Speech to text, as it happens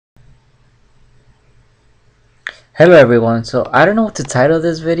Hello everyone, so I don't know what to title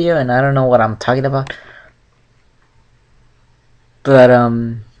this video and I don't know what I'm talking about, but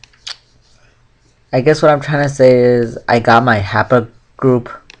I guess what I'm trying to say is I got my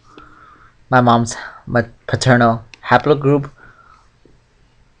haplogroup, my mom's paternal haplogroup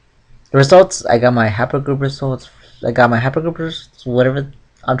results. I got my haplogroup results. I got my haplogroup results, whatever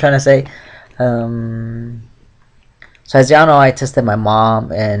I'm trying to say. Um, so as y'all know, I tested my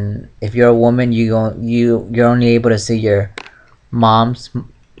mom, and if you're a woman, you're only able to see your mom's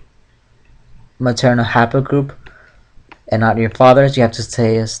maternal haplogroup and not your father's. You have to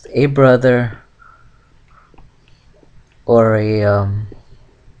say a brother or a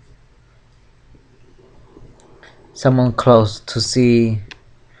someone close to see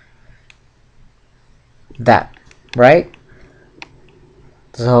that, right?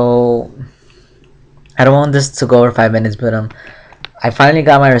 So I don't want this to go over 5 minutes, but I finally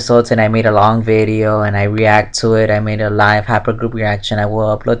got my results and I made a long video and I react to it. I made a live hypergroup reaction. I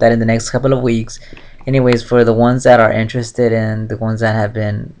will upload that in the next couple of weeks. Anyways, for the ones that are interested and the ones that have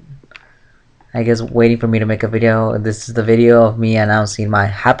been, I guess, waiting for me to make a video, this is the video of me announcing my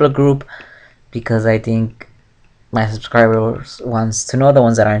haplogroup, because I think my subscribers wants to know, the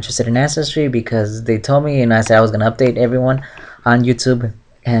ones that are interested in ancestry, because they told me and I said I was gonna update everyone on YouTube.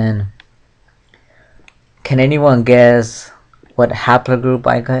 And can anyone guess what haplogroup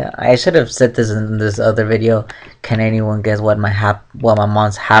I got? I should have said this in this other video. Can anyone guess what my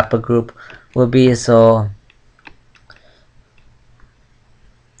mom's haplogroup will be? So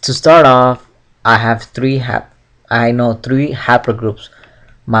to start off, I have I know three haplogroups.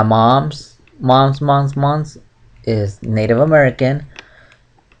 My mom's is Native American,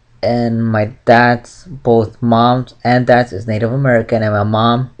 and my dad's, both mom's and dad's, is Native American, and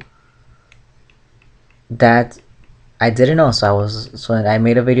my dad, I didn't know, so I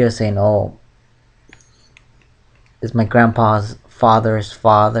made a video saying, oh, is my grandpa's father's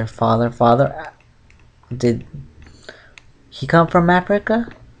father, did he come from Africa?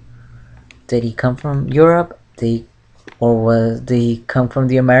 Did he come from Europe? Did he come from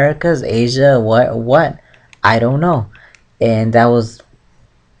the Americas, Asia? What? I don't know. And that was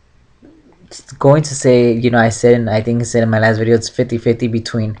going to say, I think I said in my last video, it's 50-50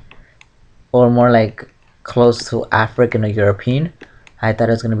 between, or more like close to African or European. I thought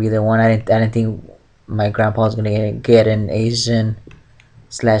it was gonna be the one. I didn't think my grandpa was gonna get an Asian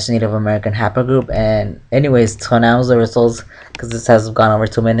slash Native American haplogroup. And anyways, to announce the results, because this has gone over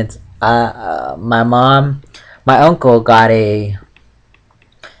 2 minutes. My uncle got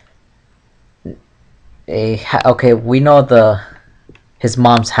okay. We know his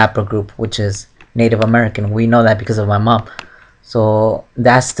mom's haplogroup, which is Native American. We know that because of my mom. So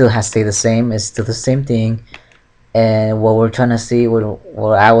that still has stayed the same. It's still the same thing. And what we're trying to see,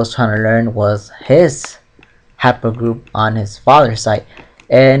 what I was trying to learn, was his haplogroup on his father's side,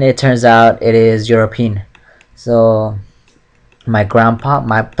 and it turns out it is European. So my grandpa,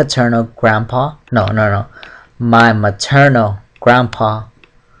 my paternal grandpa, no, my maternal grandpa,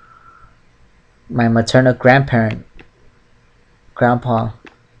 my maternal grandpa,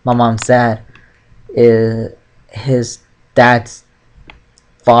 my mom's dad, is his dad's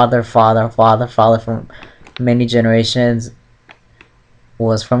father from many generations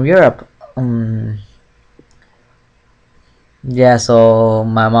was from Europe. Yeah, so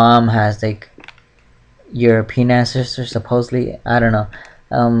my mom has like European ancestors, supposedly. I don't know.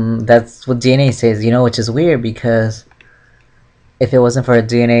 That's what DNA says, which is weird, because if it wasn't for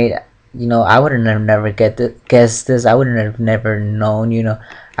DNA, I wouldn't have never guessed this. I wouldn't have never known.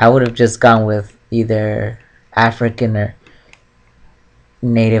 I would have just gone with either African or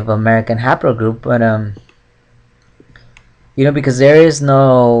Native American haplogroup. But because there is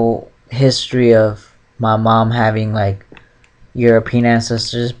no history of my mom having like European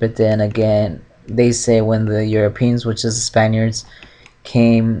ancestors. But then again, they say when the Europeans, which is the Spaniards,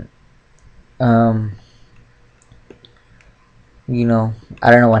 came, I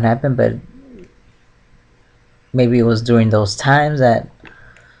don't know what happened, but maybe it was during those times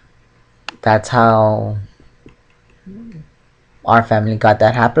that's how our family got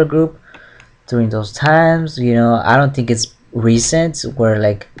that haplogroup, during those times. I don't think it's recent, where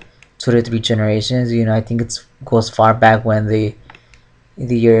like 2 to 3 generations. I think it goes far back when the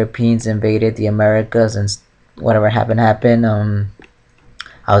Europeans invaded the Americas, and whatever happened. I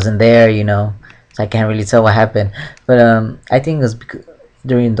wasn't there, so I can't really tell what happened. But I think it was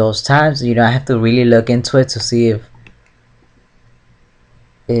during those times. I have to really look into it to see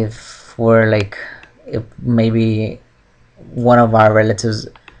if we're like, if maybe one of our relatives,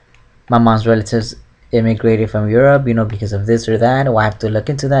 my mom's relatives, immigrated from Europe, because of this or that. Or I have to look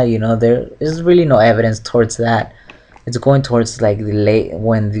into that. There is really no evidence towards that. It's going towards like the late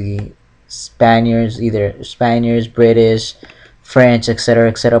when the Spaniards, either Spaniards, British, French,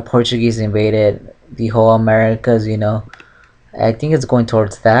 etc., Portuguese invaded the whole Americas. I think it's going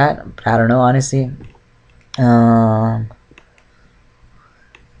towards that, but I don't know honestly. Um,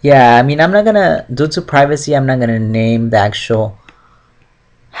 yeah, I mean, I'm not gonna, due to privacy, I'm not gonna name the actual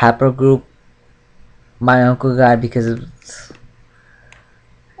haplogroup my uncle got because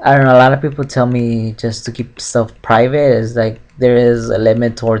I don't know. A lot of people tell me just to keep stuff private. Is like there is a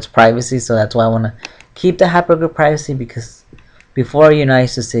limit towards privacy, so that's why I want to keep the haplogroup privacy. Because before, I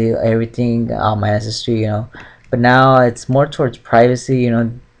used to say everything on my ancestry, but now it's more towards privacy.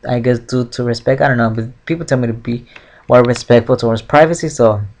 I guess due to respect. I don't know, but people tell me to be more respectful towards privacy.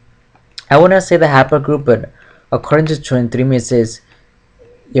 So I wouldn't say the haplogroup, but according to 23 it says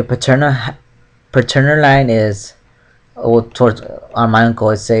your paternal line is, well, towards on my uncle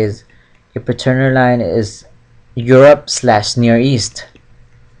it says your paternal line is Europe/Near East,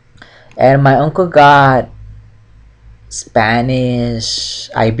 and my uncle got Spanish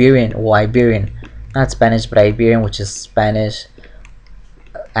Iberian, well, Iberian, not Spanish but Iberian, which is Spanish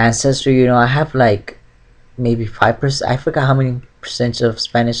ancestry. I have like maybe 5%. I forgot how many percent of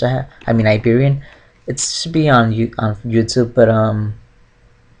Spanish I have. I mean Iberian. It should be on YouTube, but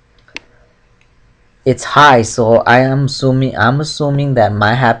it's high. So I'm assuming that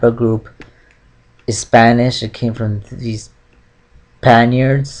my haplogroup is Spanish. It came from these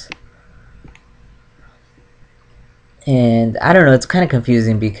Spaniards, and I don't know. It's kind of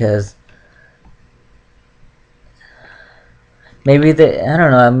confusing because maybe I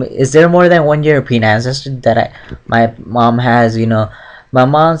don't know. Is there more than one European ancestry that my mom has? My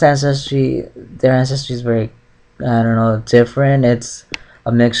mom's ancestry, their ancestry is very, I don't know, different. It's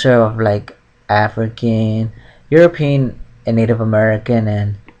a mixture of like African, European, and Native American,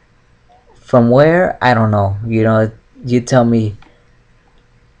 and from where I don't know. You tell me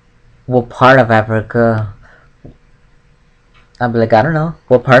what part of Africa. I'm like, I don't know.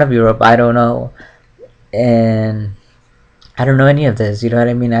 What part of Europe? I don't know. And I don't know any of this. You know what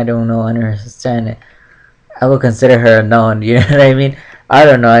I mean? I don't know, understand it. I would consider her unknown. You know what I mean? I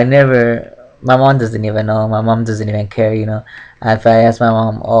don't know. I never. My mom doesn't even know. My mom doesn't even care. If I ask my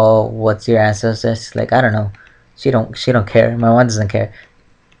mom, "Oh, what's your ancestor?" She's like, "I don't know." She don't care. My mom doesn't care.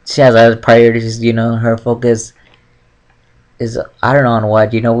 She has other priorities. Her focus is, I don't know on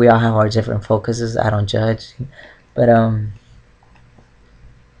what. We all have our different focuses. I don't judge, but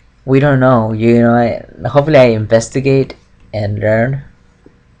we don't know. Hopefully I investigate and learn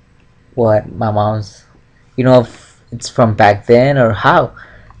what my mom's, if it's from back then or how.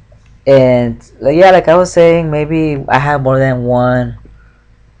 And like, yeah, like I was saying, maybe I have more than one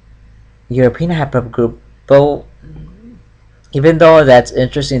European haplogroup. But even though that's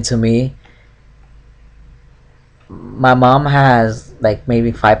interesting to me, my mom has like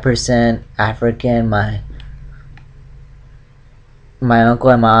maybe 5% African. My uncle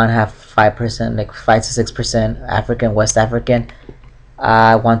and my aunt have 5%, like 5 to 6% African, West African.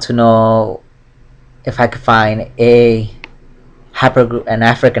 I want to know if I could find an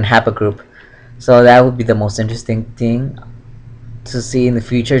African haplogroup. So that would be the most interesting thing to see in the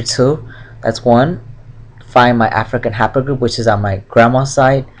future too. That's one. Find my African haplogroup, which is on my grandma's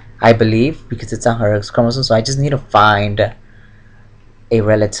side, I believe, because it's on her X chromosome. So I just need to find a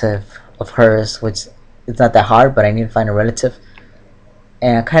relative of hers, which it's not that hard, but I need to find a relative.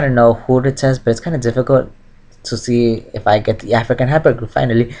 And I kind of know who to test, but it's kind of difficult to see if I get the African haplogroup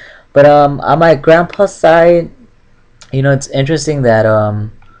finally. But on my grandpa's side, it's interesting that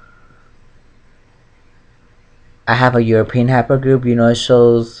I have a European haplogroup. It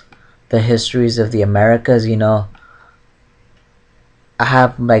shows the histories of the Americas. I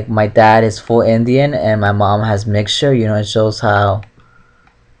have like my dad is full Indian and my mom has mixture. It shows how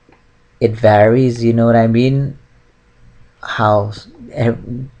it varies. You know what I mean? How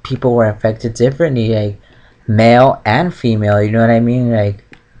people were affected differently, like male and female. You know what I mean? Like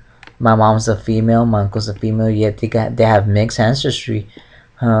my mom's a female, my uncle's a female, yet they have mixed ancestry.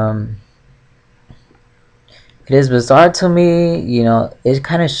 Um, it is bizarre to me. It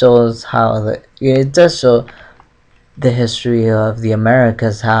kind of shows how it does show the history of the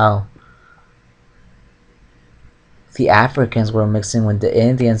Americas, how the Africans were mixing with the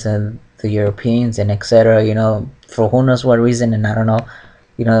Indians and the Europeans and etc. For who knows what reason, and I don't know.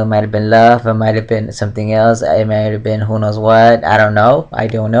 It might have been love, it might have been something else, it might have been who knows what. I don't know. I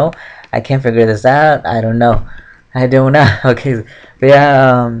don't know. I can't figure this out. I don't know. I don't know. Okay, but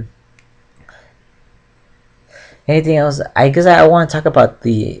yeah. Anything else? I guess I want to talk about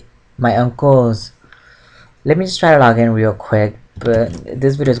the my uncle's Let me just try to log in real quick, but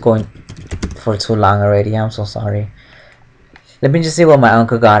this video is going for too long already. I'm so sorry. Let me just see what my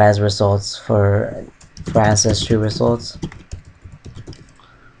uncle got as results for ancestry results.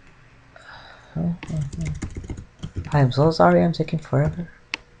 I'm so sorry I'm taking forever.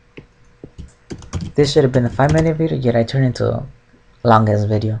 This should have been a 5-minute video, yet I turned into a longest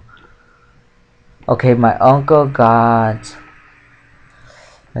video. Okay, my uncle got,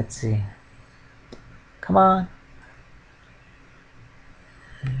 let's see, come on.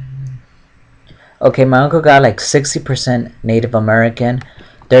 Okay, my uncle got like 60% Native American,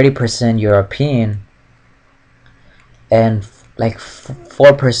 30% European, and like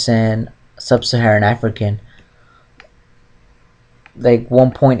 4% Sub-Saharan African, like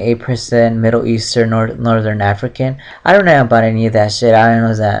 1.8% Middle Eastern or Northern African. I don't know about any of that shit. I don't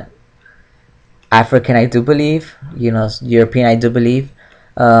know that African I do believe, European I do believe.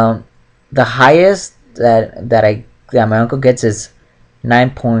 The highest that my uncle gets is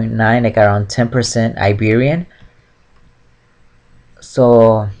 9.9, like around 10% Iberian.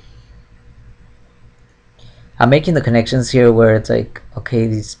 So I'm making the connections here where it's like, okay,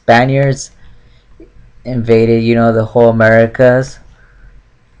 these Spaniards invaded, the whole Americas.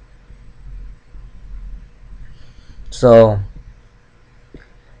 So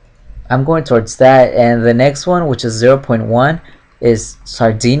I'm going towards that. And the next one, which is 0.1, is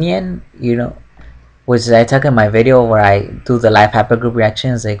Sardinian, which I talk in my video where I do the live haplogroup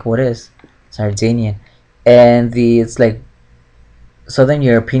reactions, like what is Sardinian? And it's like Southern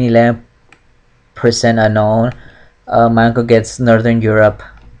European 11% unknown. My uncle gets Northern Europe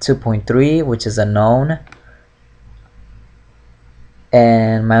 2.3, which is unknown.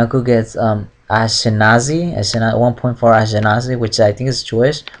 And my uncle gets Ashkenazi 1.4 Ashkenazi, which I think is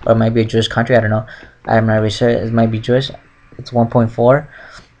Jewish, or it might be a Jewish country. I don't know. I'm not really sure. It might be Jewish. It's 1.4.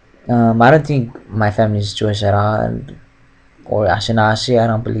 I don't think my family is Jewish at all, or Ashkenazi. I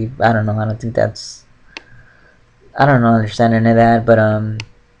don't believe. I don't know. I don't think that's. I don't know, understand any of that, but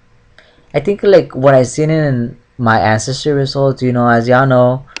I think like what I seen in my ancestry results, as y'all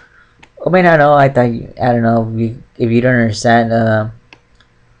know, I mean I know. I don't know if you don't understand.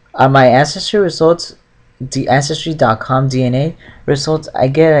 On my ancestry results, the ancestry.com DNA results, I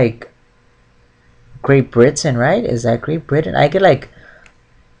get like Great Britain, right? Is that Great Britain? I get like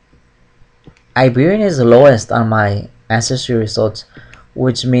Iberian is the lowest on my ancestry results,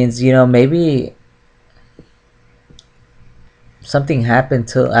 which means maybe something happened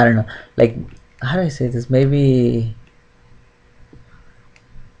to, I don't know, like, how do I say this? Maybe,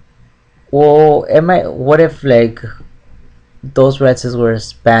 well, what if like those races were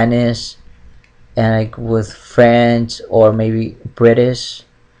Spanish and like with French or maybe British,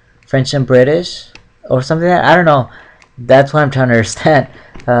 French and British or something like that? I don't know. That's what I'm trying to understand.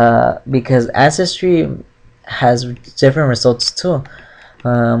 Because ancestry has different results too.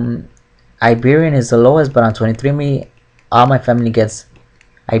 Iberian is the lowest, but on 23andMe, all my family gets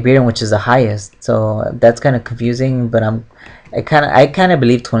Iberian, which is the highest. So that's kind of confusing. But I kind of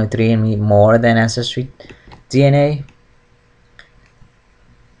believe 23andMe more than ancestry DNA.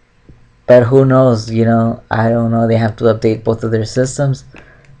 But who knows? I don't know. They have to update both of their systems,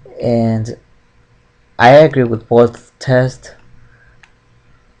 and I agree with both tests.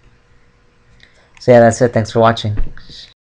 So yeah, that's it. Thanks for watching.